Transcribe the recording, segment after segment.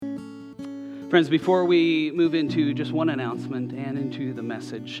Friends, before we move into just one announcement and into the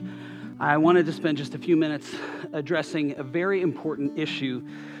message, I wanted to spend just a few minutes addressing a very important issue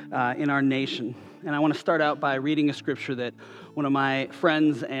in our nation. And I want to start out by reading a scripture that one of my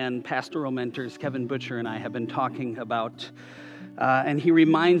friends and pastoral mentors, Kevin Butcher, and I have been talking about. And he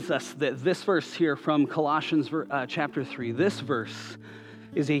reminds us that this verse here from Colossians chapter 3, this verse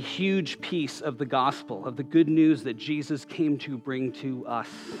is a huge piece of the gospel, of the good news that Jesus came to bring to us.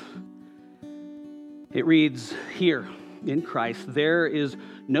 It reads here, in Christ, there is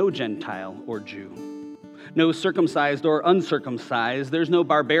no Gentile or Jew, no circumcised or uncircumcised. There's no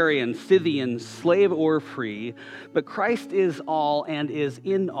barbarian, Scythian, slave or free, but Christ is all and is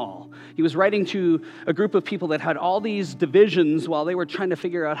in all. He was writing to a group of people that had all these divisions while they were trying to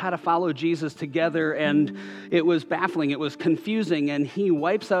figure out how to follow Jesus together, and it was baffling, it was confusing, and he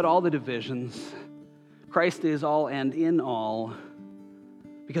wipes out all the divisions. Christ is all and in all,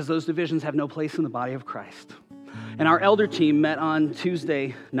 because those divisions have no place in the body of Christ. And our elder team met on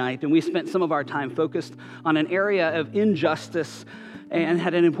Tuesday night, and we spent some of our time focused on an area of injustice and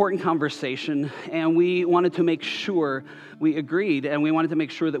had an important conversation, and we wanted to make sure we agreed, and we wanted to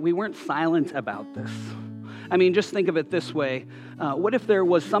make sure that we weren't silent about this. I mean, just think of it this way. What if there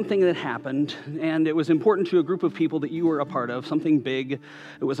was something that happened, and it was important to a group of people that you were a part of, something big,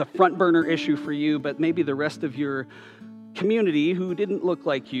 it was a front burner issue for you, but maybe the rest of your community who didn't look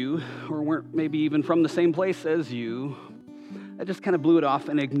like you or weren't maybe even from the same place as you, I just kind of blew it off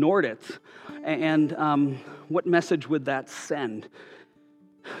and ignored it. And what message would that send?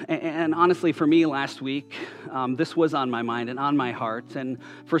 And honestly, for me last week, this was on my mind and on my heart. And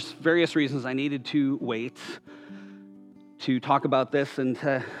for various reasons, I needed to wait to talk about this and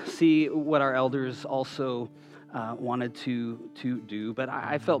to see what our elders also wanted to do, but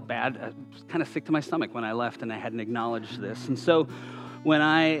I felt bad. I was kind of sick to my stomach when I left, and I hadn't acknowledged this. And so when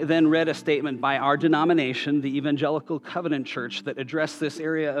I then read a statement by our denomination, the Evangelical Covenant Church, that addressed this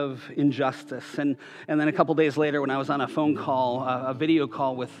area of injustice, and then a couple days later when I was on a phone call, a video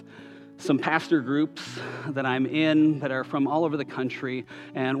call with some pastor groups that I'm in that are from all over the country,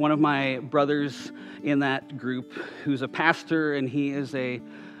 and one of my brothers in that group, who's a pastor, and he is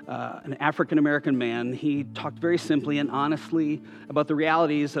an African-American man, he talked very simply and honestly about the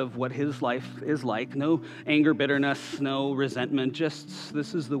realities of what his life is like. No anger, bitterness, no resentment, just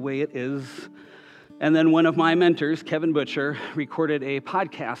this is the way it is. And then one of my mentors, Kevin Butcher, recorded a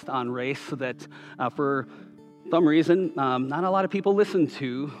podcast on race that for some reason not a lot of people listen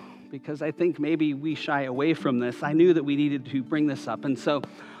to, because I think maybe we shy away from this. I knew that we needed to bring this up, and so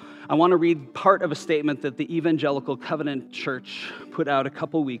I want to read part of a statement that the Evangelical Covenant Church put out a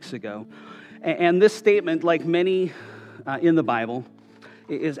couple weeks ago. And this statement, like many in the Bible,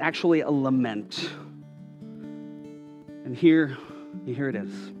 is actually a lament. And here it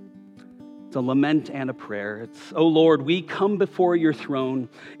is. It's a lament and a prayer. It's, "O Lord, we come before your throne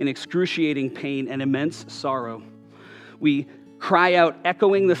in excruciating pain and immense sorrow. We cry out,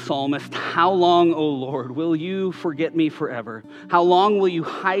 echoing the psalmist, 'How long, O Lord, will you forget me forever? How long will you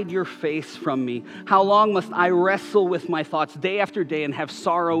hide your face from me? How long must I wrestle with my thoughts day after day and have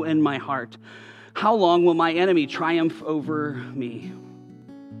sorrow in my heart? How long will my enemy triumph over me?'"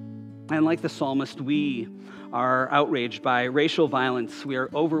 And like the psalmist, we are outraged by racial violence. We are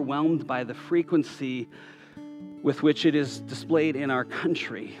overwhelmed by the frequency with which it is displayed in our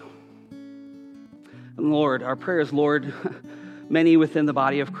country. And Lord, our prayer is, Lord, many within the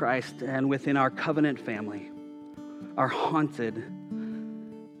body of Christ and within our covenant family are haunted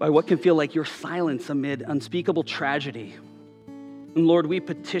by what can feel like your silence amid unspeakable tragedy. And Lord, we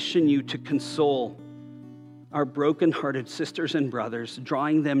petition you to console our brokenhearted sisters and brothers,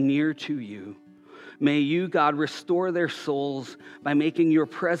 drawing them near to you. May you, God, restore their souls by making your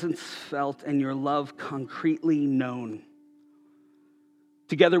presence felt and your love concretely known.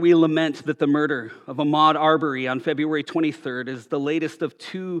 Together we lament that the murder of Ahmaud Arbery on February 23rd is the latest of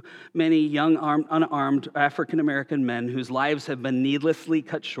too many young, unarmed African-American men whose lives have been needlessly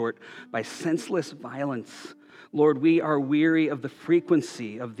cut short by senseless violence. Lord, we are weary of the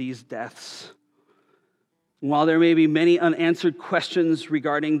frequency of these deaths. While there may be many unanswered questions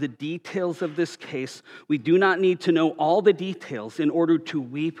regarding the details of this case, we do not need to know all the details in order to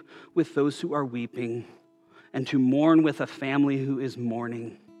weep with those who are weeping and to mourn with a family who is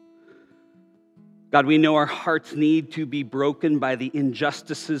mourning. God, we know our hearts need to be broken by the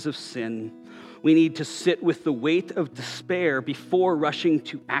injustices of sin. We need to sit with the weight of despair before rushing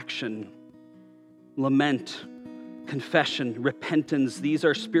to action. Lament, confession, repentance, these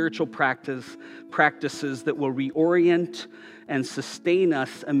are spiritual practices that will reorient and sustain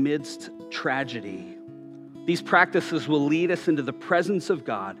us amidst tragedy. These practices will lead us into the presence of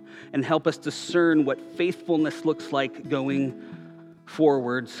God and help us discern what faithfulness looks like going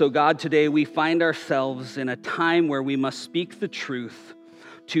forward. So God, today we find ourselves in a time where we must speak the truth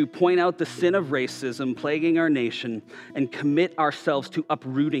to point out the sin of racism plaguing our nation and commit ourselves to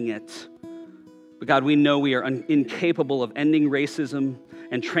uprooting it. But God, we know we are incapable of ending racism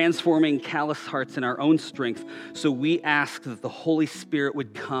and transforming callous hearts in our own strength. So we ask that the Holy Spirit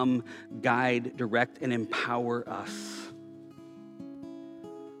would come, guide, direct, and empower us.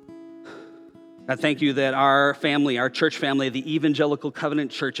 God, thank you that our family, our church family, the Evangelical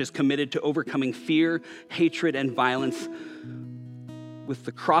Covenant Church, is committed to overcoming fear, hatred, and violence with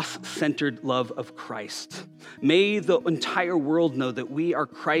the cross-centered love of Christ. May the entire world know that we are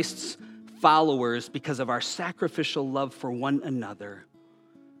Christ's followers because of our sacrificial love for one another.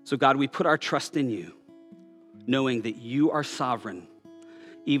 So God, we put our trust in you, knowing that you are sovereign.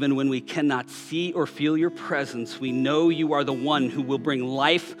 Even when we cannot see or feel your presence, we know you are the one who will bring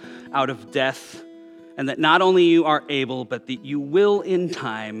life out of death, and that not only you are able, but that you will in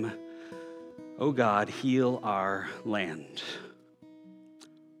time, oh God, heal our land.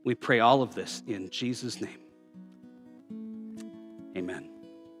 We pray all of this in Jesus' name. Amen.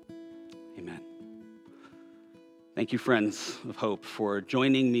 Amen. Thank you, friends of hope, for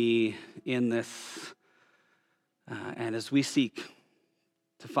joining me in this. And as we seek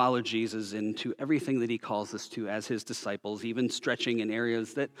to follow Jesus into everything that he calls us to as his disciples, even stretching in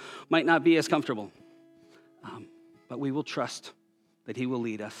areas that might not be as comfortable. But we will trust that he will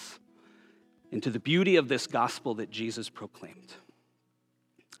lead us into the beauty of this gospel that Jesus proclaimed.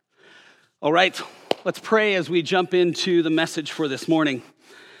 All right, let's pray as we jump into the message for this morning.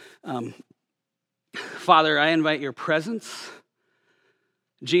 Father, I invite your presence.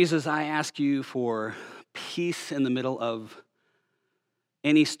 Jesus, I ask you for peace in the middle of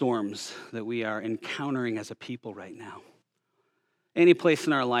any storms that we are encountering as a people right now. Any place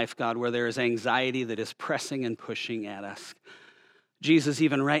in our life, God, where there is anxiety that is pressing and pushing at us. Jesus,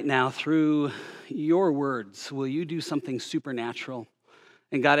 even right now, through your words, will you do something supernatural?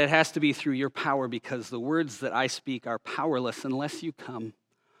 And God, it has to be through your power, because the words that I speak are powerless unless you come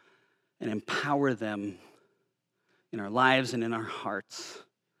and empower them in our lives and in our hearts.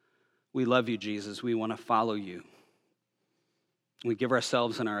 We love you, Jesus. We want to follow you. We give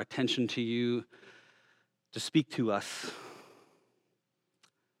ourselves and our attention to you to speak to us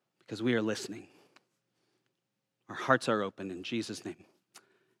because we are listening. Our hearts are open in Jesus' name.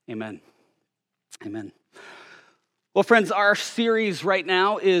 Amen. Amen. Well, friends, our series right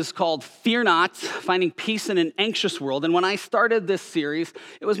now is called Fear Not, Finding Peace in an Anxious World. And when I started this series,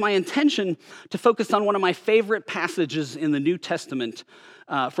 it was my intention to focus on one of my favorite passages in the New Testament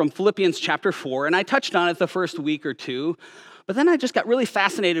from Philippians chapter 4. And I touched on it the first week or two. But then I just got really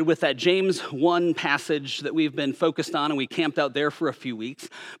fascinated with that James 1 passage that we've been focused on, and we camped out there for a few weeks.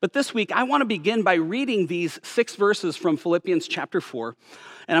 But this week, I want to begin by reading these 6 verses from Philippians chapter 4.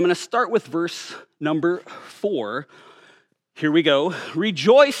 And I'm going to start with verse number 4. Here we go.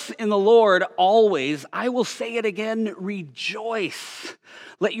 Rejoice in the Lord always. I will say it again, rejoice.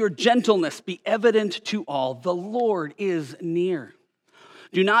 Let your gentleness be evident to all. The Lord is near.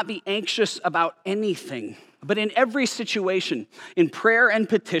 Do not be anxious about anything, but in every situation, in prayer and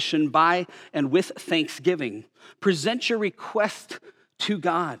petition, by and with thanksgiving, present your request to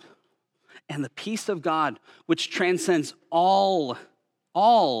God. And the peace of God, which transcends all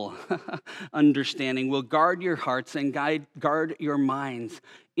understanding, will guard your hearts and guard your minds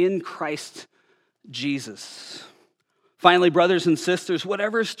in Christ Jesus. Finally, brothers and sisters,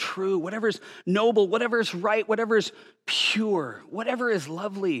 whatever is true, whatever is noble, whatever is right, whatever is pure, whatever is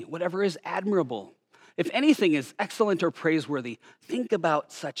lovely, whatever is admirable, if anything is excellent or praiseworthy, think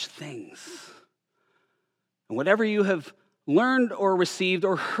about such things. And whatever you have learned or received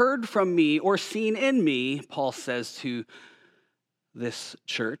or heard from me or seen in me, Paul says to this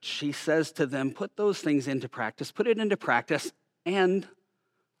church, he says to them, put those things into practice, put it into practice, and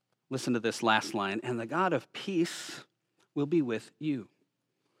listen to this last line, and the God of peace will be with you.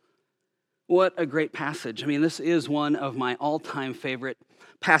 What a great passage. I mean, this is one of my all-time favorite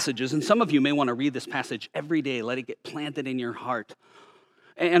passages, and some of you may want to read this passage every day. Let it get planted in your heart.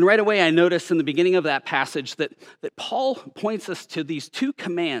 And right away, I notice in the beginning of that passage that Paul points us to these 2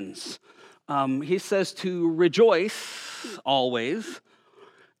 commands. He says to rejoice always,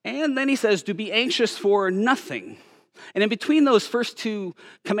 and then he says to be anxious for nothing. And in between those first 2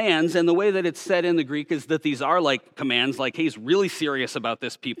 commands, and the way that it's said in the Greek is that these are like commands, like he's really serious about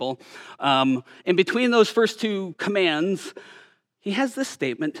this, people. In between those first 2 commands, he has this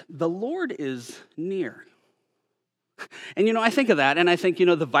statement, the Lord is near. And I think of that and I think,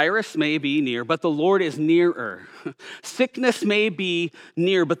 the virus may be near, but the Lord is nearer. Sickness may be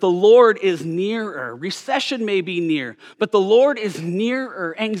near, but the Lord is nearer. Recession may be near, but the Lord is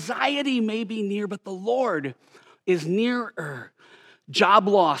nearer. Anxiety may be near, but the Lord is nearer. Job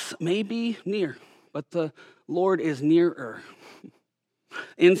loss may be near, but the Lord is nearer.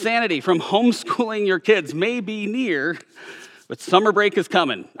 Insanity from homeschooling your kids may be near, but summer break is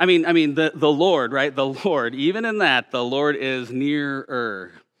coming. The Lord, right? The Lord, even in that, the Lord is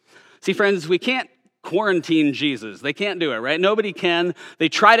nearer. See, friends, we can't quarantine Jesus. They can't do it, right? Nobody can. They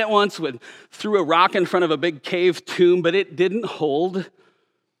tried it once threw a rock in front of a big cave tomb, but it didn't hold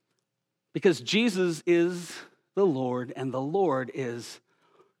because Jesus is the Lord and the Lord is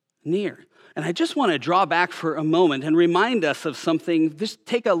near. And I just want to draw back for a moment and remind us of something, just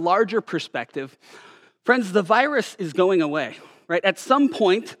take a larger perspective. Friends, the virus is going away, right? At some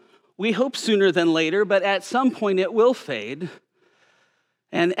point, we hope sooner than later, but at some point it will fade.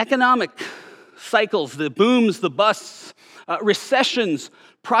 And economic cycles, the booms, the busts, recessions,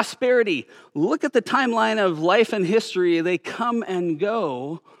 prosperity, look at the timeline of life and history. They come and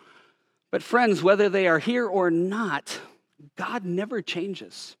go. But friends, whether they are here or not, God never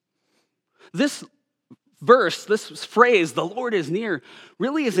changes. This verse, this phrase, the Lord is near,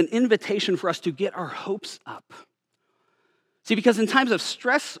 really is an invitation for us to get our hopes up. See, because in times of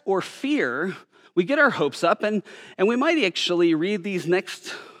stress or fear, we get our hopes up, and we might actually read these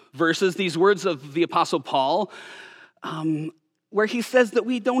next verses, these words of the Apostle Paul, where he says that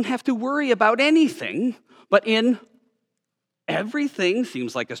we don't have to worry about anything, but in everything,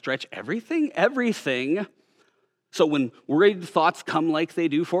 seems like a stretch, everything. So when worried thoughts come like they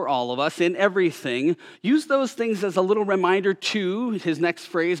do for all of us in everything, use those things as a little reminder to his next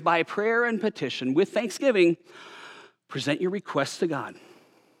phrase, by prayer and petition, with thanksgiving, present your requests to God.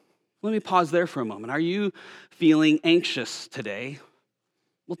 Let me pause there for a moment. Are you feeling anxious today?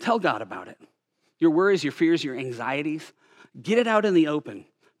 Well, tell God about it. Your worries, your fears, your anxieties, get it out in the open.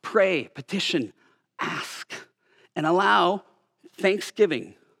 Pray, petition, ask, and allow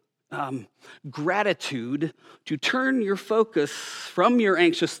thanksgiving, gratitude to turn your focus from your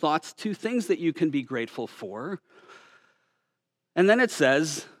anxious thoughts to things that you can be grateful for. And then it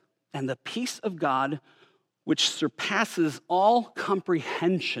says, and the peace of God, which surpasses all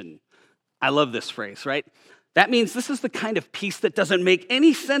comprehension. I love this phrase, right? That means this is the kind of peace that doesn't make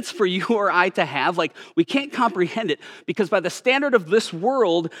any sense for you or I to have. Like, we can't comprehend it because by the standard of this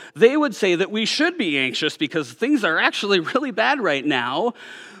world, they would say that we should be anxious because things are actually really bad right now.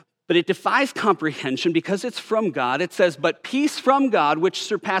 But it defies comprehension because it's from God. It says, but peace from God, which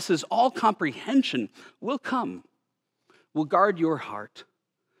surpasses all comprehension, will come, will guard your heart,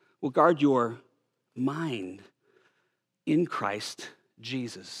 will guard your mind in Christ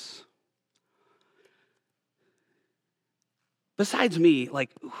Jesus. Besides me,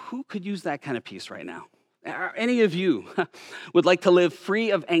 who could use that kind of peace right now? Any of you would like to live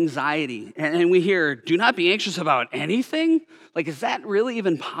free of anxiety? And we hear, do not be anxious about anything? Is that really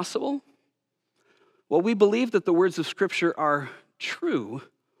even possible? Well, we believe that the words of Scripture are true,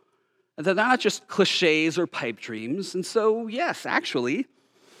 that they're not just cliches or pipe dreams. And so, yes, actually,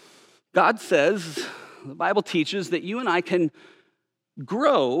 God says, the Bible teaches that you and I can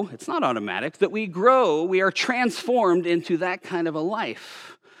grow. It's not automatic, that we grow, we are transformed into that kind of a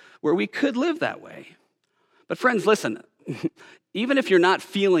life where we could live that way. But friends, listen, even if you're not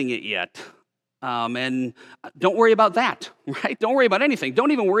feeling it yet, and don't worry about that, right? Don't worry about anything.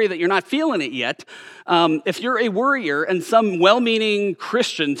 Don't even worry that you're not feeling it yet. If you're a worrier and some well-meaning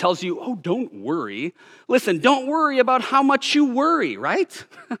Christian tells you, oh, don't worry, listen, don't worry about how much you worry, right?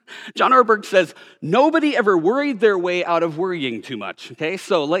 John Ortberg says, nobody ever worried their way out of worrying too much, okay?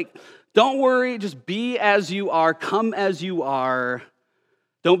 So, don't worry, just be as you are, come as you are.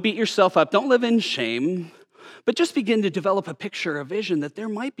 Don't beat yourself up. Don't live in shame. But just begin to develop a picture, a vision that there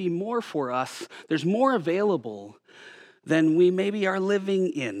might be more for us. There's more available than we maybe are living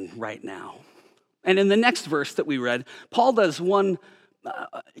in right now. And in the next verse that we read, Paul does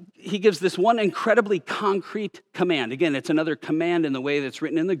he gives this one incredibly concrete command. Again, it's another command in the way that's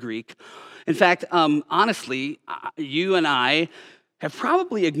written in the Greek. In fact, honestly, you and I have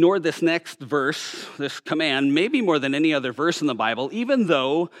probably ignored this next verse, this command, maybe more than any other verse in the Bible, even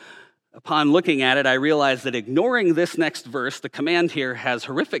though upon looking at it, I realized that ignoring this next verse, the command here, has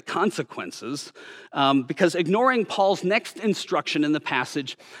horrific consequences because ignoring Paul's next instruction in the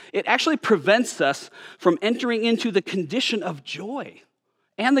passage, it actually prevents us from entering into the condition of joy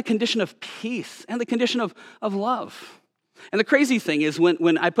and the condition of peace and the condition of love. And the crazy thing is when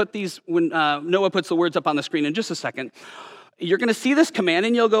Noah puts the words up on the screen in just a second, you're going to see this command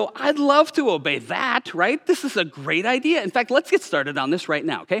and you'll go, I'd love to obey that, right? This is a great idea. In fact, let's get started on this right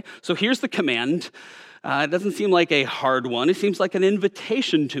now, okay? So here's the command. It doesn't seem like a hard one. It seems like an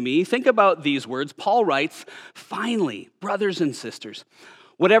invitation to me. Think about these words. Paul writes, finally, brothers and sisters,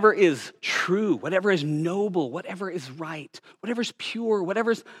 whatever is true, whatever is noble, whatever is right, whatever is pure, whatever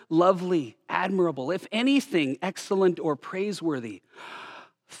is lovely, admirable, if anything excellent or praiseworthy,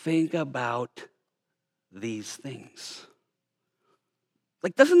 think about these things.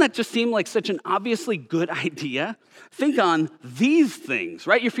 Like, doesn't that just seem like such an obviously good idea? Think on these things,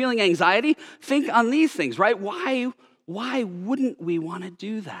 right? You're feeling anxiety? Think on these things, right? Why wouldn't we want to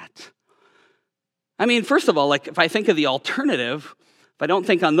do that? I mean, first of all, like if I think of the alternative, if I don't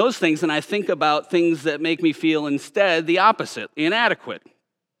think on those things and I think about things that make me feel instead the opposite, inadequate.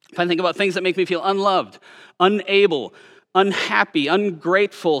 If I think about things that make me feel unloved, unable, unhappy,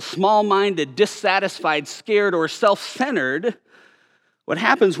 ungrateful, small-minded, dissatisfied, scared, or self-centered, what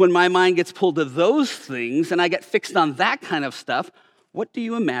happens when my mind gets pulled to those things and I get fixed on that kind of stuff, what do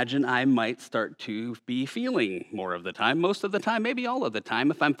you imagine I might start to be feeling more of the time, most of the time, maybe all of the time,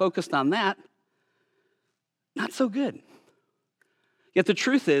 if I'm focused on that? Not so good. Yet the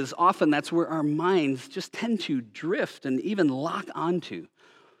truth is, often that's where our minds just tend to drift and even lock onto,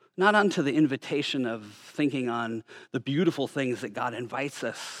 not onto the invitation of thinking on the beautiful things that God invites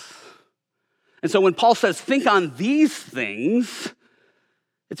us. And so when Paul says, think on these things,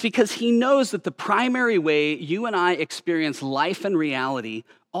 it's because he knows that the primary way you and I experience life and reality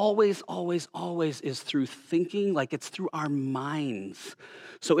always is through thinking, like it's through our minds.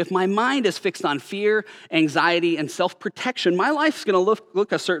 So if my mind is fixed on fear, anxiety, and self-protection, my life's going to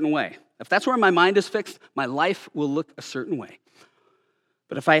look a certain way. If that's where my mind is fixed, my life will look a certain way.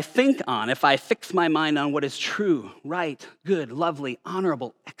 But if I fix my mind on what is true, right, good, lovely,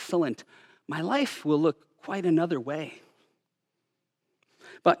 honorable, excellent, my life will look quite another way.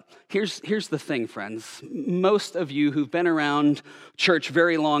 But here's the thing, friends. Most of you who've been around church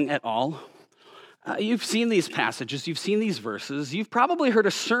very long at all, you've seen these passages, you've seen these verses, you've probably heard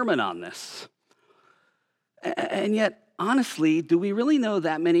a sermon on this. And yet, honestly, do we really know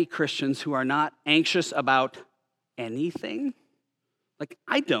that many Christians who are not anxious about anything? Like,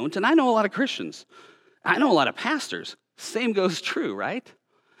 I don't, and I know a lot of Christians. I know a lot of pastors. Same goes true, right?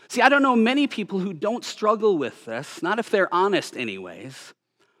 See, I don't know many people who don't struggle with this, not if they're honest anyways.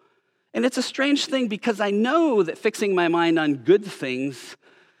 And it's a strange thing because I know that fixing my mind on good things,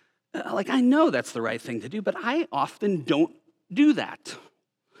 I know that's the right thing to do, but I often don't do that.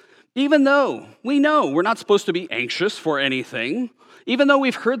 Even though we know we're not supposed to be anxious for anything, even though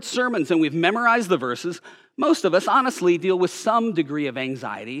we've heard sermons and we've memorized the verses, most of us honestly deal with some degree of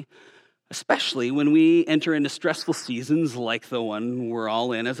anxiety, especially when we enter into stressful seasons like the one we're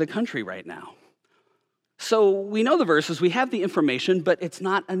all in as a country right now. So we know the verses, we have the information, but it's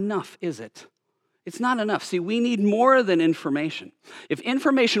not enough, is it? It's not enough. See, we need more than information. If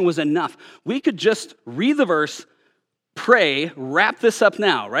information was enough, we could just read the verse, pray, wrap this up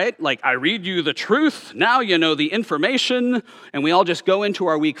now, right? Like, I read you the truth, now you know the information, and we all just go into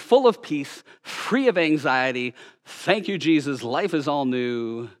our week full of peace, free of anxiety. Thank you, Jesus, life is all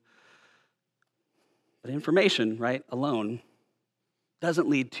new. But information, right, alone doesn't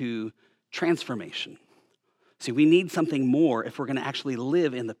lead to transformation. See, we need something more if we're going to actually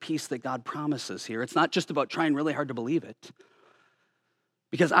live in the peace that God promises here. It's not just about trying really hard to believe it.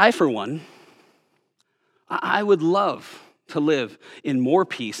 Because I, for one, I would love to live in more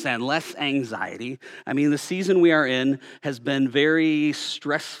peace and less anxiety. I mean, the season we are in has been very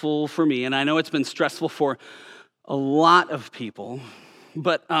stressful for me, and I know it's been stressful for a lot of people.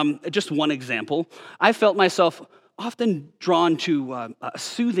 But just one example, I felt myself often drawn to a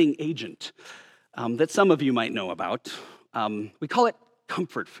soothing agent that some of you might know about. We call it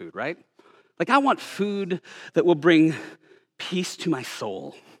comfort food, right? Like, I want food that will bring peace to my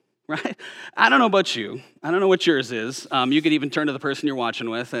soul, right? I don't know about you. I don't know what yours is. You could even turn to the person you're watching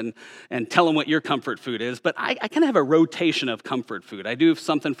with and tell them what your comfort food is. But I kind of have a rotation of comfort food. I do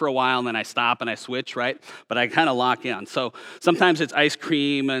something for a while, and then I stop and I switch, right? But I kind of lock in. So sometimes it's ice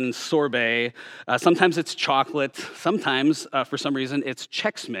cream and sorbet. Sometimes it's chocolate. Sometimes, for some reason, it's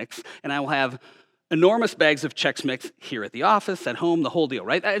Chex Mix. And I will have enormous bags of Chex Mix here at the office, at home, the whole deal,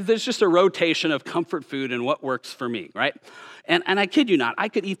 right? There's just a rotation of comfort food and what works for me, right? And I kid you not, I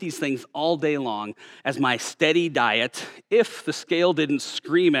could eat these things all day long as my steady diet if the scale didn't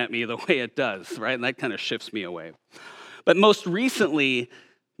scream at me the way it does, right? And that kind of shifts me away. But most recently,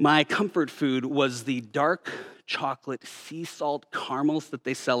 my comfort food was the dark chocolate sea salt caramels that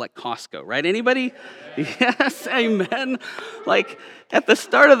they sell at Costco, right? Anybody? Yes, amen. Like, at the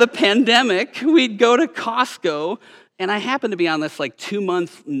start of the pandemic, we'd go to Costco, And I happened to be on this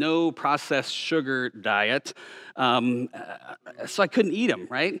 2-month no processed sugar diet, so I couldn't eat them,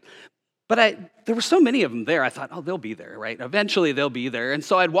 right? But there were so many of them there, I thought, oh, they'll be there, right? Eventually they'll be there. And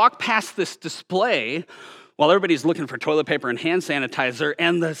so I'd walk past this display while everybody's looking for toilet paper and hand sanitizer,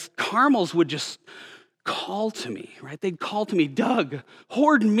 and the caramels would just call to me, right? They'd call to me, Doug,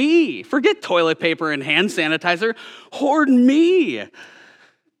 hoard me. Forget toilet paper and hand sanitizer, hoard me.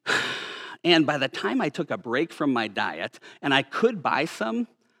 And by the time I took a break from my diet and I could buy some,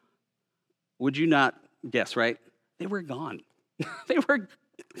 would you not guess, right? They were gone. They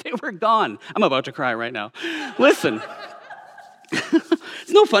were gone. I'm about to cry right now. Listen,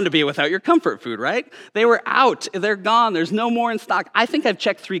 it's no fun to be without your comfort food, right? They were out. They're gone. There's no more in stock. I think I've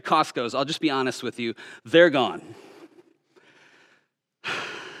checked 3 Costco's. I'll just be honest with you. They're gone.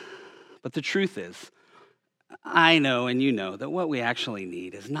 But the truth is, I know and you know that what we actually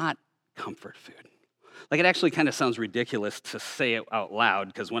need is not comfort food. It actually kind of sounds ridiculous to say it out loud,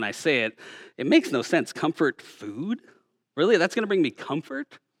 because when I say it, it makes no sense. Comfort food? Really? That's going to bring me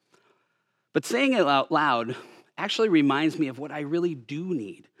comfort? But saying it out loud actually reminds me of what I really do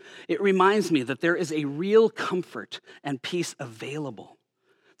need. It reminds me that there is a real comfort and peace available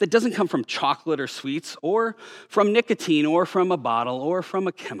that doesn't come from chocolate or sweets or from nicotine or from a bottle or from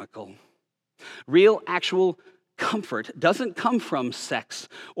a chemical. Real, actual comfort doesn't come from sex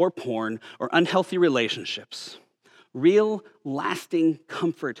or porn or unhealthy relationships. Real, lasting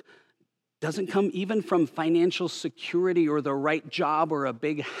comfort doesn't come even from financial security or the right job or a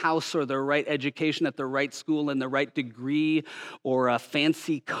big house or the right education at the right school and the right degree or a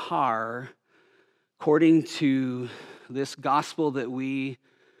fancy car. According to this gospel that we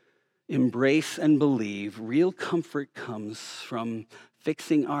embrace and believe, real comfort comes from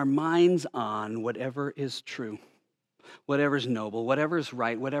fixing our minds on whatever is true, whatever's noble, whatever's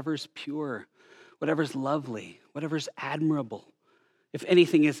right, whatever's pure, whatever's lovely, whatever's admirable. If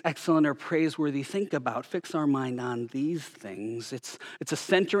anything is excellent or praiseworthy, fix our mind on these things. It's a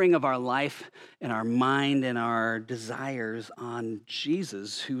centering of our life and our mind and our desires on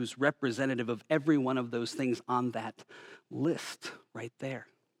Jesus, who's representative of every one of those things on that list right there.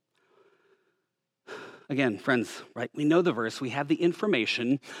 Again, friends, right? We know the verse, we have the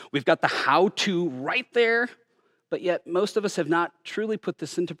information, we've got the how-to right there, but yet most of us have not truly put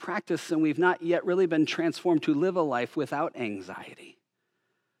this into practice, and we've not yet really been transformed to live a life without anxiety.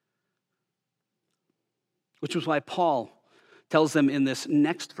 Which was why Paul tells them in this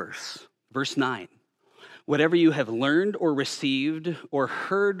next verse, verse 9, whatever you have learned or received or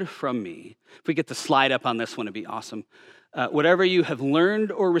heard from me. If we get the slide up on this one, it'd be awesome. Whatever you have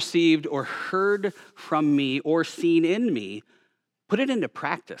learned or received or heard from me or seen in me, put it into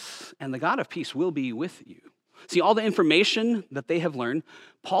practice, and the God of peace will be with you. See, all the information that they have learned,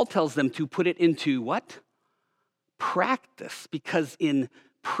 Paul tells them to put it into what? Practice, because in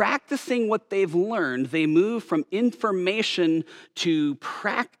practicing what they've learned, they move from information to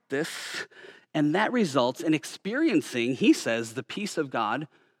practice, and that results in experiencing, he says, the peace of God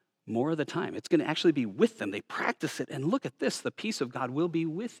more of the time. It's going to actually be with them. They practice it, and look at this, the peace of God will be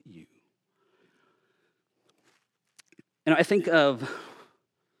with you. And I think of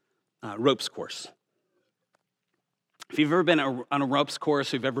ropes course. If you've ever been on a ropes course,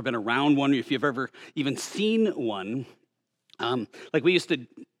 if you've ever been around one, if you've ever even seen one,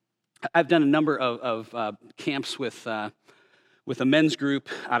 I've done a number of camps with a men's group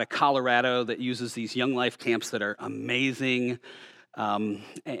out of Colorado that uses these Young Life camps that are amazing.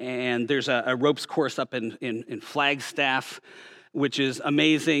 And there's a ropes course up in Flagstaff, which is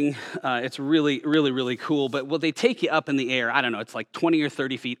amazing. It's really, really, really cool. But they take you up in the air. I don't know, it's 20 or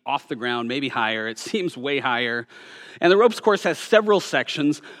 30 feet off the ground, maybe higher. It seems way higher. And the ropes course has several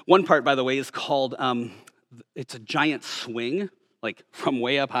sections. One part, by the way, is called, it's a giant swing, from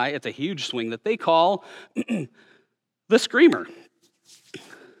way up high. It's a huge swing that they call the Screamer.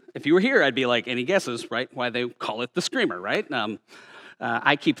 If you were here, I'd be like, any guesses, right? Why they call it the Screamer, right?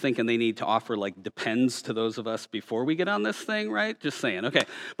 I keep thinking they need to offer depends to those of us before we get on this thing, right? Just saying. Okay,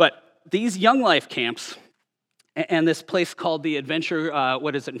 but these Young Life camps and this place called the Adventure,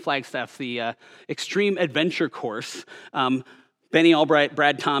 in Flagstaff, the Extreme Adventure Course. Benny Albright,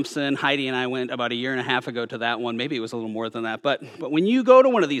 Brad Thompson, Heidi and I went about a year and a half ago to that one. Maybe it was a little more than that. But when you go to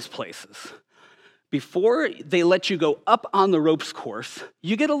one of these places, before they let you go up on the ropes course,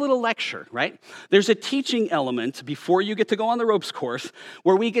 you get a little lecture, right? There's a teaching element before you get to go on the ropes course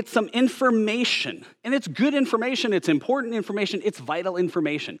where we get some information. And it's good information, it's important information, it's vital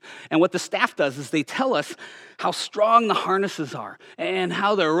information. And what the staff does is they tell us how strong the harnesses are and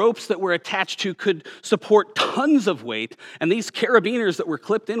how the ropes that we're attached to could support tons of weight. And these carabiners that we're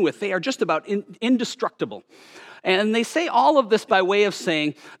clipped in with, they are just about indestructible. And they say all of this by way of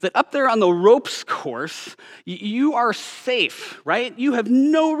saying that up there on the ropes course, you are safe, right? You have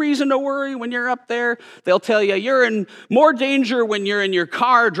no reason to worry when you're up there. They'll tell you you're in more danger when you're in your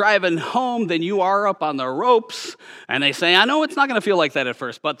car driving home than you are up on the ropes. And they say, I know it's not going to feel like that at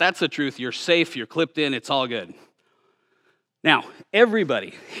first, but that's the truth. You're safe, you're clipped in, it's all good. Now,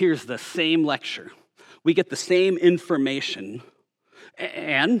 everybody hears the same lecture. We get the same information.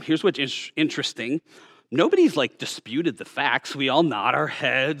 And here's what's interesting. Nobody's disputed the facts. We all nod our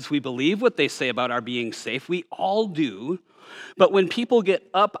heads. We believe what they say about our being safe. We all do. But when people get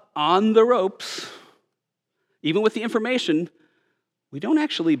up on the ropes, even with the information, we don't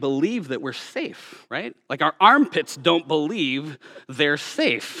actually believe that we're safe, right? Our armpits don't believe they're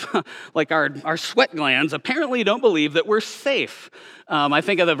safe. Our sweat glands apparently don't believe that we're safe. I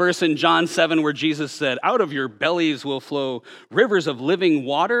think of the verse in John 7 where Jesus said, out of your bellies will flow rivers of living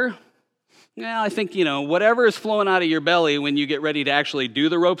water. Yeah, I think, whatever is flowing out of your belly when you get ready to actually do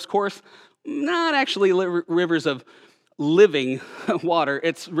the ropes course, not actually rivers of living water,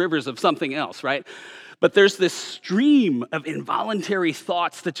 it's rivers of something else, right? But there's this stream of involuntary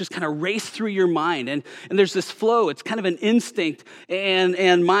thoughts that just kind of race through your mind. And there's this flow. It's kind of an instinct.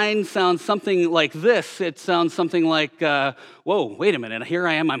 And mine sounds something like this. It sounds something like, whoa, wait a minute. Here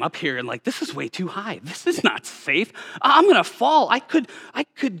I am. I'm up here. And this is way too high. This is not safe. I'm going to fall. I could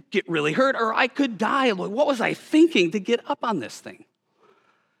get really hurt or I could die. What was I thinking to get up on this thing?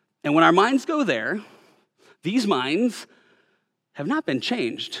 And when our minds go there, these minds have not been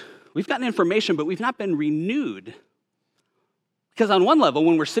changed. We've gotten information, but we've not been renewed. Because on one level,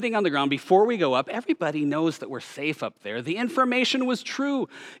 when we're sitting on the ground before we go up, everybody knows that we're safe up there. The information was true.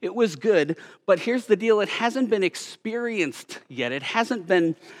 It was good. But here's the deal. It hasn't been experienced yet. It hasn't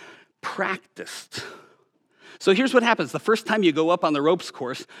been practiced. So here's what happens. The first time you go up on the ropes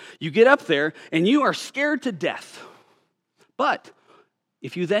course, you get up there and you are scared to death. But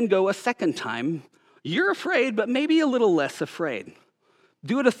if you then go a second time, you're afraid, but maybe a little less afraid.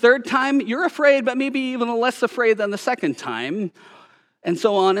 Do it a third time, you're afraid, but maybe even less afraid than the second time, and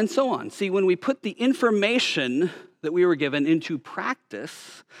so on and so on. See, when we put the information that we were given into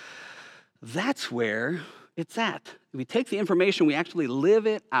practice, that's where it's at. We take the information, we actually live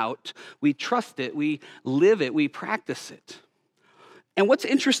it out, we trust it, we live it, we practice it. And what's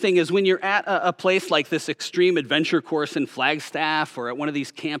interesting is when you're at a place like this extreme adventure course in Flagstaff or at one of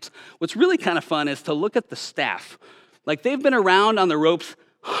these camps, what's really kind of fun is to look at the staff. They've been around on the ropes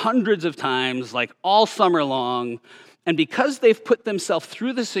hundreds of times, all summer long. And because they've put themselves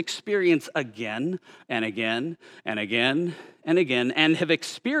through this experience again and again and again and again, and have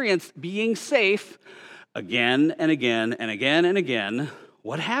experienced being safe again and again and again and again,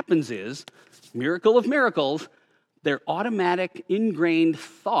 what happens is, miracle of miracles, their automatic ingrained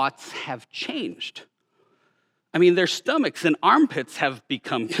thoughts have changed. Their stomachs and armpits have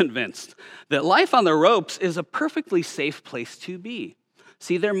become convinced that life on the ropes is a perfectly safe place to be.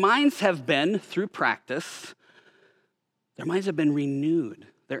 See, their minds have been, through practice, their minds have been renewed.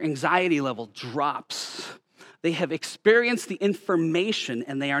 Their anxiety level drops. They have experienced the information,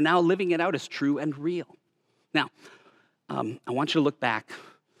 and they are now living it out as true and real. Now, I want you to look back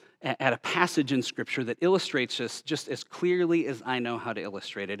at a passage in Scripture that illustrates this just as clearly as I know how to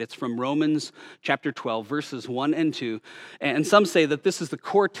illustrate it. It's from Romans chapter 12, verses 1 and 2. And some say that this is the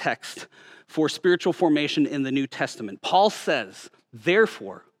core text for spiritual formation in the New Testament. Paul says,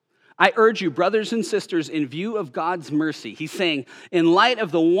 therefore, I urge you, brothers and sisters, in view of God's mercy. He's saying, in light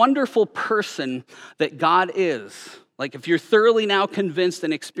of the wonderful person that God is, if you're thoroughly now convinced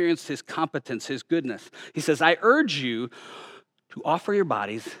and experienced his competence, his goodness, he says, I urge you to offer your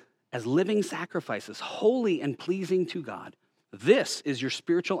bodies as living sacrifices, holy and pleasing to God. This is your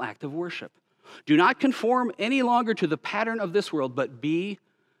spiritual act of worship. Do not conform any longer to the pattern of this world, but be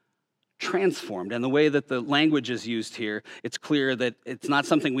transformed. And the way that the language is used here, it's clear that it's not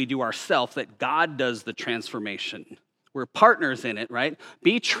something we do ourselves, that God does the transformation. We're partners in it, right?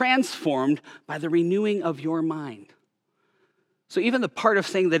 Be transformed by the renewing of your mind. So even the part of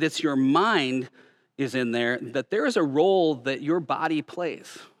saying that it's your mind is in there, that there is a role that your body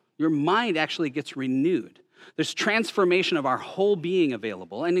plays. Your mind actually gets renewed. There's transformation of our whole being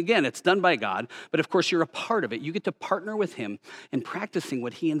available. And again, it's done by God, but of course you're a part of it. You get to partner with him in practicing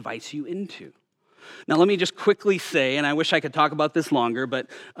what he invites you into. Now let me just quickly say, and I wish I could talk about this longer, but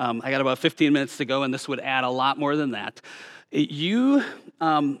I got about 15 minutes to go, and this would add a lot more than that. This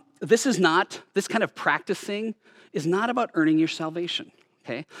kind of practicing is not about earning your salvation.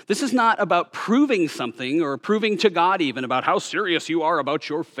 Okay? This is not about proving something or proving to God even about how serious you are about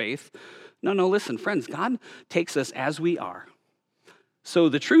your faith. No, listen, friends, God takes us as we are. So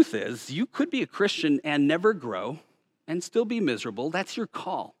the truth is, you could be a Christian and never grow and still be miserable. That's your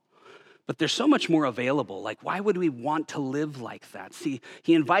call. But there's so much more available. Like, why would we want to live like that? See,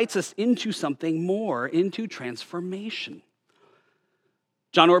 he invites us into something more, into transformation.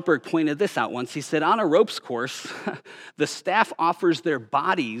 John Ortberg pointed this out once. He said, on a ropes course, the staff offers their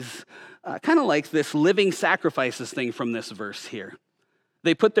bodies kind of like this living sacrifices thing from this verse here.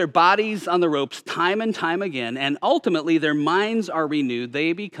 They put their bodies on the ropes time and time again, and ultimately their minds are renewed.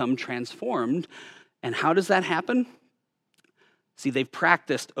 They become transformed. And how does that happen? See, they've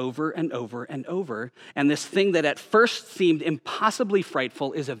practiced over and over and over, and this thing that at first seemed impossibly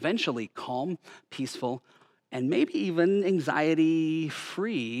frightful is eventually calm, peaceful, and maybe even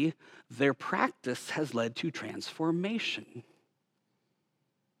anxiety-free. Their practice has led to transformation.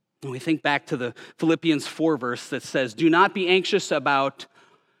 When we think back to the Philippians 4 verse that says, do not be anxious about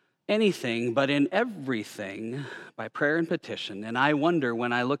anything, but in everything, by prayer and petition. And I wonder,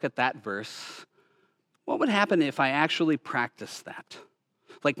 when I look at that verse, what would happen if I actually practiced that?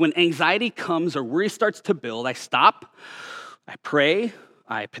 Like when anxiety comes or worry starts to build, I stop, I pray,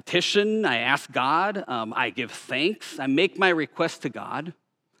 I petition, I ask God, I give thanks, I make my request to God.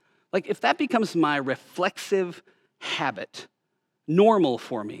 Like if that becomes my reflexive habit, normal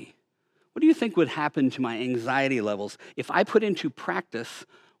for me, what do you think would happen to my anxiety levels if I put into practice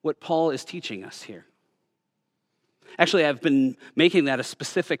what Paul is teaching us here? Actually, I've been making that a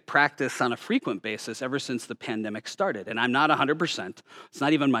specific practice on a frequent basis ever since the pandemic started, and I'm not 100%. It's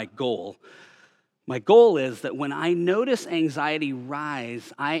not even my goal. My goal is that when I notice anxiety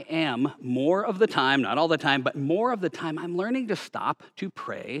rise, I am more of the time, not all the time, but more of the time, I'm learning to stop, to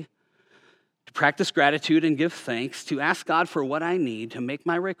pray, to practice gratitude and give thanks, to ask God for what I need, to make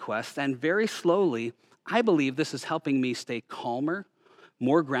my request, and very slowly, I believe this is helping me stay calmer,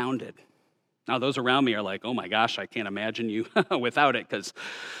 more grounded. Now, those around me are like, oh my gosh, I can't imagine you without it, because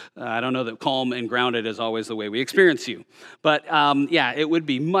I don't know that calm and grounded is always the way we experience you. But yeah, it would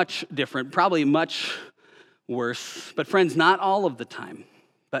be much different, probably much worse. But friends, not all of the time,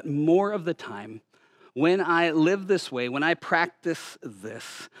 but more of the time, when I live this way, when I practice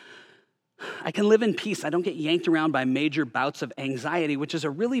this, I can live in peace. I don't get yanked around by major bouts of anxiety, which is a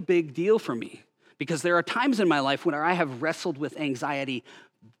really big deal for me, because there are times in my life when I have wrestled with anxiety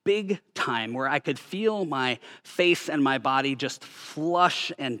big time, where I could feel my face and my body just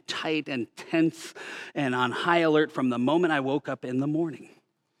flush and tight and tense and on high alert from the moment I woke up in the morning.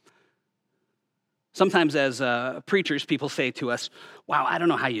 Sometimes as preachers, people say to us, wow, I don't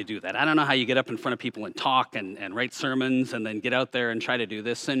know how you do that. I don't know how you get up in front of people and talk and write sermons and then get out there and try to do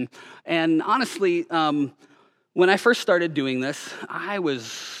this. And honestly, when I first started doing this, I was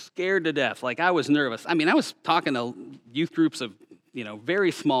scared to death. Like, I was nervous. I mean, I was talking to youth groups of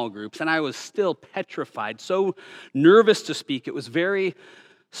very small groups, and I was still petrified, so nervous to speak. It was very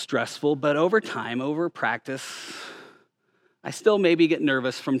stressful, but over time, over practice, I still maybe get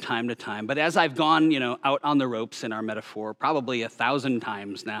nervous from time to time. But as I've gone, out on the ropes in our metaphor, probably 1,000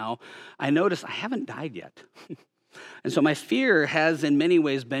 times now, I notice I haven't died yet. And so my fear has in many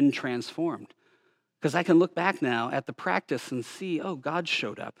ways been transformed, because I can look back now at the practice and see, oh, God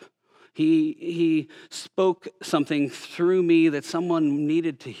showed up. He spoke something through me that someone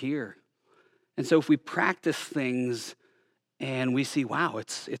needed to hear. And so if we practice things and we see, wow,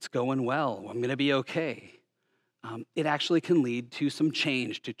 it's going well, I'm going to be okay, it actually can lead to some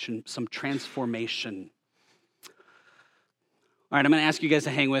change, to some transformation. All right, I'm going to ask you guys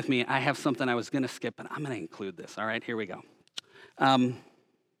to hang with me. I have something I was going to skip, but I'm going to include this. All right, here we go. I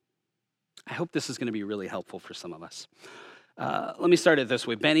hope this is going to be really helpful for some of us. Let me start it this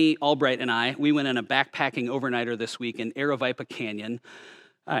way. Benny Albright and I, we went on a backpacking overnighter this week in Aravaipa Canyon,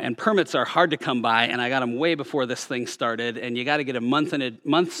 and permits are hard to come by, and I got them way before this thing started, and you got to get months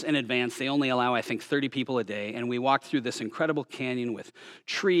in advance. They only allow, I think, 30 people a day, and we walked through this incredible canyon with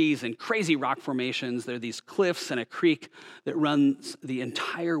trees and crazy rock formations. There are these cliffs and a creek that runs the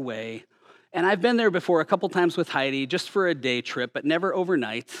entire way. And I've been there before a couple times with Heidi, just for a day trip, but never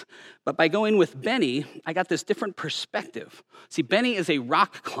overnight. But by going with Benny, I got this different perspective. See, Benny is a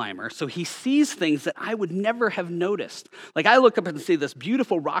rock climber, so he sees things that I would never have noticed. Like, I look up and see this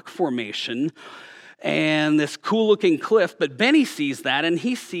beautiful rock formation and this cool-looking cliff, but Benny sees that, and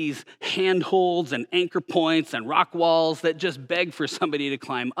he sees handholds and anchor points and rock walls that just beg for somebody to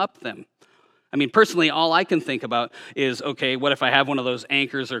climb up them. I mean, personally, all I can think about is, okay, what if I have one of those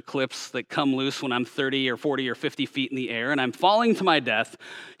anchors or clips that come loose when I'm 30 or 40 or 50 feet in the air, and I'm falling to my death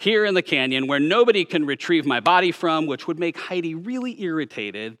here in the canyon where nobody can retrieve my body from, which would make Heidi really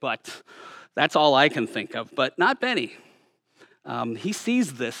irritated, but that's all I can think of. But not Benny. He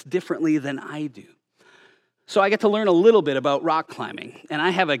sees this differently than I do. So I get to learn a little bit about rock climbing. And I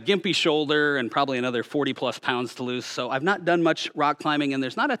have a gimpy shoulder and probably another 40 plus pounds to lose. So I've not done much rock climbing, and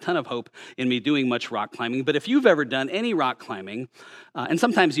there's not a ton of hope in me doing much rock climbing. But if you've ever done any rock climbing, and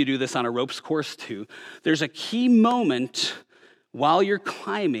sometimes you do this on a ropes course too, there's a key moment while you're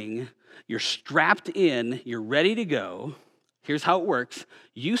climbing, you're strapped in, you're ready to go. Here's how it works.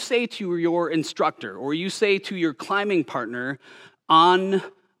 You say to your instructor, or you say to your climbing partner, "En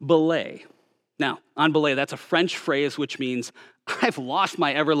belay." Now, en belay, that's a French phrase which means, I've lost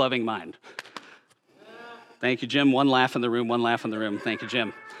my ever-loving mind. Thank you, Jim. One laugh in the room, one laugh in the room. Thank you,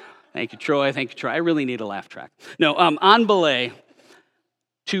 Jim. Thank you, Troy. Thank you, Troy. I really need a laugh track. No, en belay,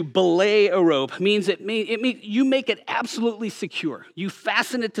 to belay a rope means you make it absolutely secure. You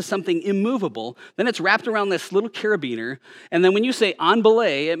fasten it to something immovable, then it's wrapped around this little carabiner, and then when you say en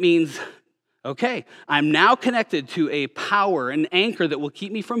belay, it means, okay, I'm now connected to a power, an anchor that will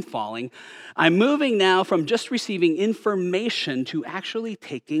keep me from falling. I'm moving now from just receiving information to actually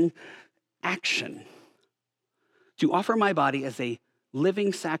taking action. To offer my body as a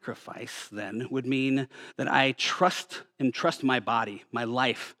living sacrifice, then, would mean that I trust my body, my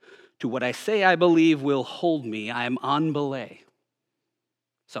life, to what I say I believe will hold me. I am en belay.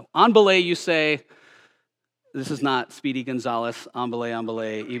 So, en belay, you say, this is not Speedy Gonzalez, en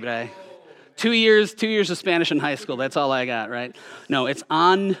belay, Ibre. 2 years of Spanish in high school. That's all I got, right? No, it's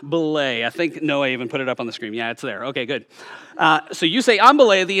en belay. I think Noah even put it up on the screen. Yeah, it's there. Okay, good. So you say en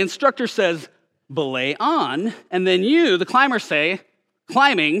belay. The instructor says belay on, and then you, the climber, say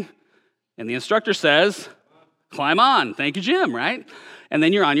climbing, and the instructor says climb on. Thank you, Jim, right? And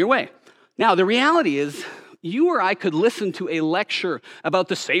then you're on your way. Now, the reality is, you or I could listen to a lecture about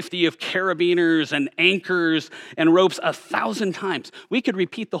the safety of carabiners and anchors and ropes 1,000 times. We could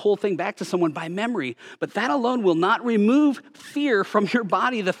repeat the whole thing back to someone by memory, but that alone will not remove fear from your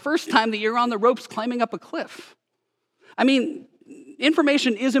body the first time that you're on the ropes climbing up a cliff. I mean,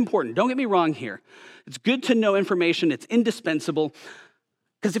 information is important. Don't get me wrong here. It's good to know information. It's indispensable,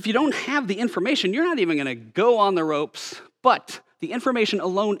 because if you don't have the information, you're not even going to go on the ropes. But the information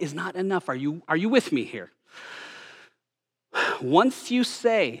alone is not enough. Are you with me here? Once you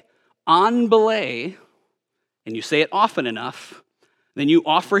say en belay, and you say it often enough, then you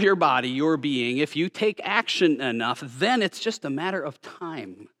offer your body, your being. If you take action enough, then it's just a matter of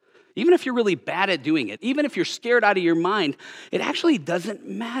time. Even if you're really bad at doing it, even if you're scared out of your mind, it actually doesn't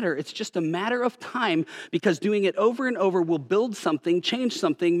matter. It's just a matter of time, because doing it over and over will build something, change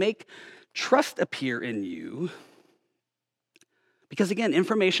something, make trust appear in you. Because again,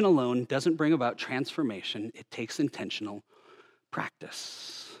 information alone doesn't bring about transformation. It takes intentional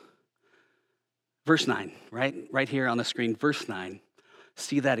practice. Verse 9, right here on the screen, verse 9.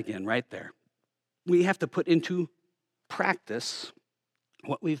 See that again, right there. We have to put into practice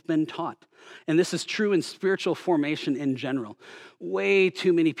what we've been taught. And this is true in spiritual formation in general. Way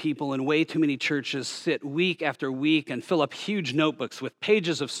too many people and way too many churches sit week after week and fill up huge notebooks with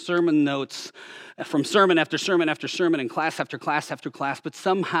pages of sermon notes from sermon after sermon after sermon and class after class after class, but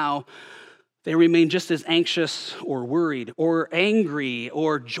somehow they remain just as anxious or worried or angry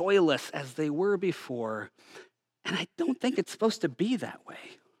or joyless as they were before. And I don't think it's supposed to be that way.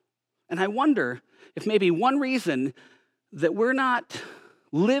 And I wonder if maybe one reason that we're not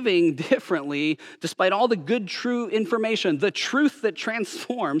living differently, despite all the good, true information, the truth that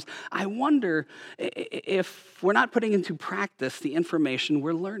transforms, I wonder if we're not putting into practice the information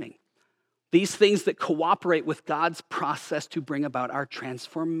we're learning. These things that cooperate with God's process to bring about our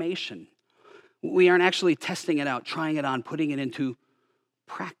transformation. We aren't actually testing it out, trying it on, putting it into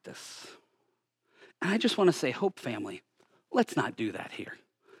practice. And I just want to say, Hope family, let's not do that here.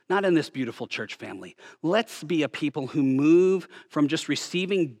 Not in this beautiful church family. Let's be a people who move from just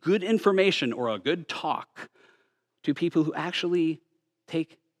receiving good information or a good talk to people who actually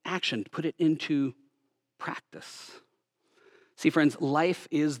take action, put it into practice. See, friends, life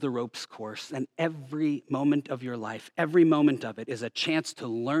is the ropes course, and every moment of your life, every moment of it is a chance to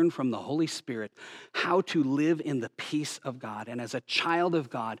learn from the Holy Spirit how to live in the peace of God. And as a child of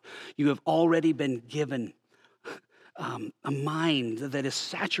God, you have already been given a mind that is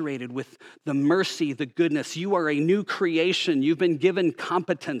saturated with the mercy, the goodness. You are a new creation. You've been given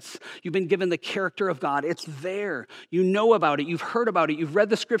competence. You've been given the character of God. It's there. You know about it. You've heard about it. You've read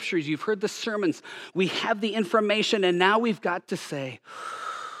the scriptures. You've heard the sermons. We have the information, and now we've got to say,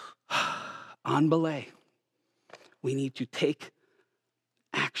 en belay. We need to take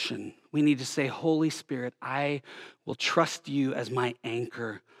action. We need to say, Holy Spirit, I will trust you as my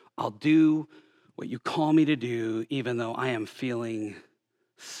anchor. I'll do what you call me to do, even though I am feeling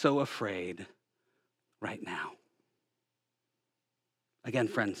so afraid right now. Again,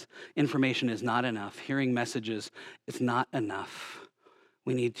 friends, information is not enough. Hearing messages is not enough.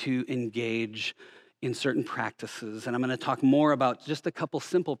 We need to engage in certain practices. And I'm going to talk more about just a couple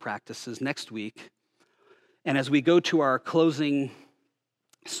simple practices next week. And as we go to our closing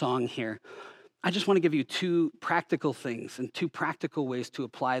song here, I just want to give you two practical things and two practical ways to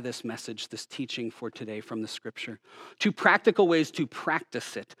apply this message, this teaching for today from the scripture. Two practical ways to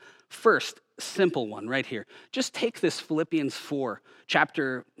practice it. First, simple one right here. Just take this Philippians 4,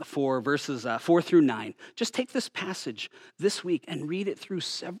 chapter 4, verses 4 through 9. Just take this passage this week and read it through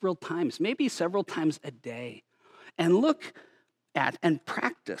several times, maybe several times a day, and look at and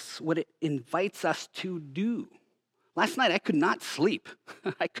practice what it invites us to do. Last night, I could not sleep.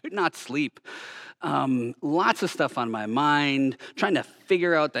 I could not sleep. Lots of stuff on my mind, trying to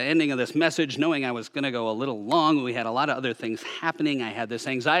figure out the ending of this message, knowing I was going to go a little long. We had a lot of other things happening. I had this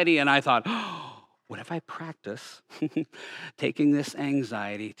anxiety, and I thought, oh, what if I practice taking this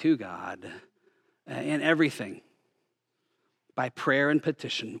anxiety to God in everything by prayer and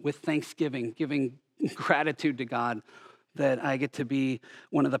petition, with thanksgiving, giving gratitude to God that I get to be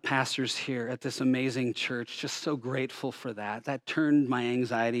one of the pastors here at this amazing church. Just so grateful for that. That turned my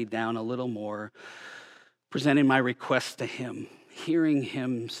anxiety down a little more, presenting my request to him, hearing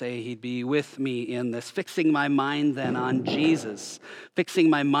him say he'd be with me in this, fixing my mind then on Jesus, fixing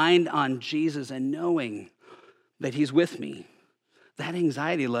my mind on Jesus and knowing that he's with me. That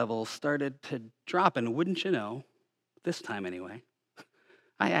anxiety level started to drop, and wouldn't you know, this time anyway,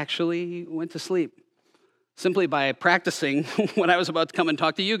 I actually went to sleep. Simply by practicing what I was about to come and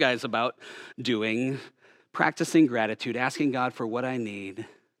talk to you guys about doing, practicing gratitude, asking God for what I need.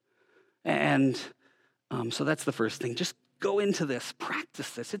 And so that's the first thing. Just go into this,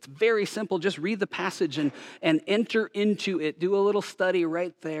 practice this. It's very simple. Just read the passage and enter into it. Do a little study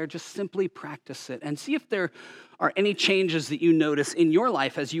right there. Just simply practice it and see if there are any changes that you notice in your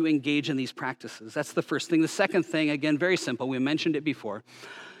life as you engage in these practices. That's the first thing. The second thing, again, very simple. We mentioned it before.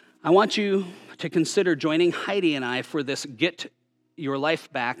 I want you to consider joining Heidi and I for this Get Your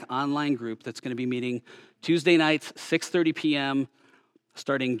Life Back online group that's going to be meeting Tuesday nights, 6:30 p.m.,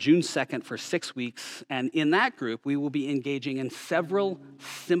 starting June 2nd for 6 weeks. And in that group, we will be engaging in several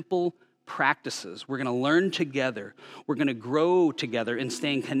simple practices. We're going to learn together. We're going to grow together in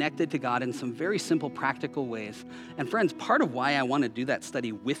staying connected to God in some very simple, practical ways. And friends, part of why I want to do that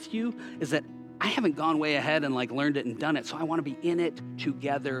study with you is that I haven't gone way ahead and learned it and done it, so I want to be in it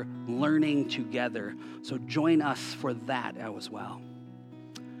together, learning together. So join us for that as well.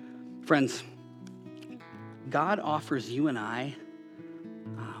 Friends, God offers you and I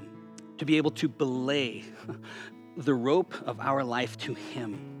to be able to belay the rope of our life to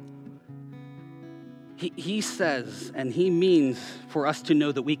him. He says, and he means for us to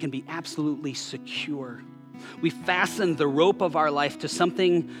know that we can be absolutely secure. We fasten the rope of our life to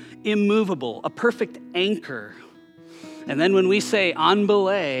something immovable, a perfect anchor. And then when we say on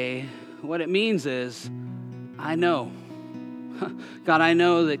belay, what it means is, I know. God, I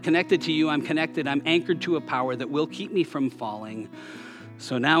know that connected to you, I'm connected. I'm anchored to a power that will keep me from falling.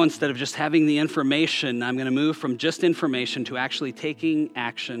 So now instead of just having the information, I'm going to move from just information to actually taking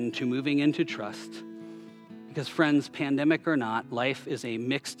action, to moving into trust. Because friends, pandemic or not, life is a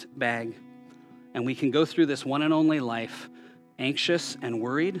mixed bag. And we can go through this one and only life anxious and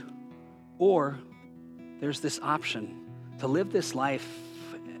worried, or there's this option to live this life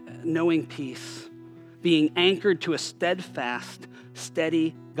knowing peace, being anchored to a steadfast,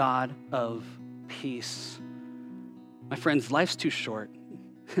 steady God of peace. My friends, life's too short,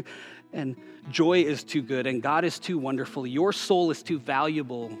 and joy is too good, and God is too wonderful. Your soul is too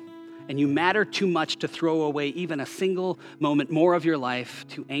valuable, and you matter too much to throw away even a single moment more of your life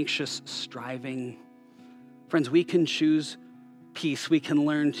to anxious striving. Friends, we can choose peace. We can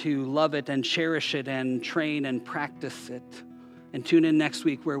learn to love it and cherish it and train and practice it. And tune in next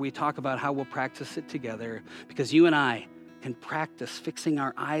week where we talk about how we'll practice it together, because you and I can practice fixing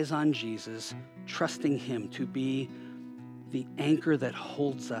our eyes on Jesus, trusting him to be the anchor that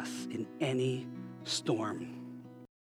holds us in any storm.